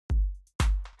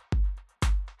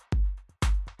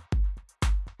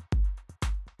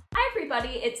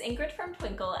everybody, it's Ingrid from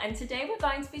Twinkl, and today we're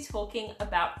going to be talking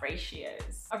about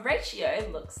ratios. A ratio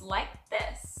looks like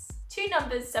this. Two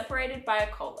numbers separated by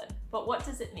a colon. But what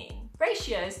does it mean?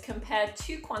 Ratios compare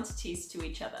two quantities to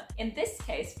each other. In this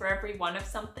case, for every one of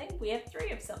something, we have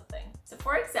three of something. So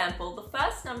for example, the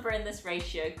first number in this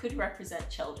ratio could represent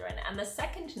children, and the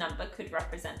second number could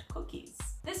represent cookies.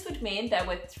 This would mean there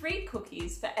were 3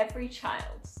 cookies for every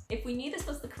child. If we knew this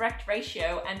was the correct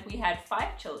ratio and we had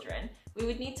 5 children, we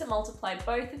would need to multiply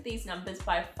both of these numbers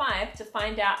by 5 to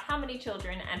find out how many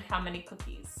children and how many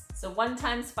cookies. So 1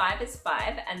 times 5 is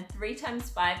 5 and 3 times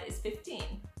 5 is 15.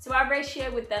 So our ratio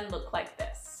would then look like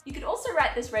this. You could also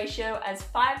write this ratio as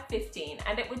 5:15,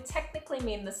 and it would technically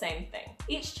mean the same thing.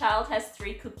 Each child has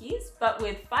 3 cookies, but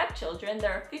with 5 children,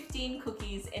 there are 15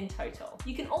 cookies in total.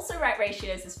 You can also write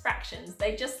ratios as fractions.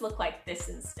 They just look like this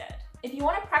instead. If you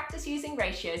want to practice using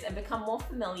ratios and become more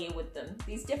familiar with them,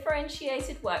 these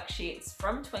differentiated worksheets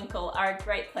from Twinkl are a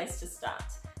great place to start.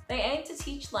 They aim to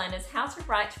teach learners how to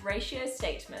write ratio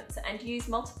statements and use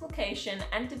multiplication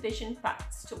and division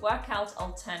facts to work out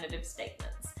alternative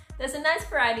statements. There's a nice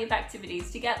variety of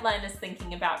activities to get learners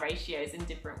thinking about ratios in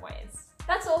different ways.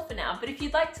 That's all for now, but if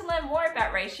you'd like to learn more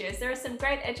about ratios, there are some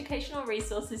great educational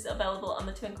resources available on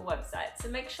the Twinkl website, so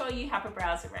make sure you have a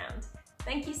browse around.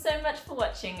 Thank you so much for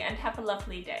watching and have a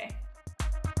lovely day.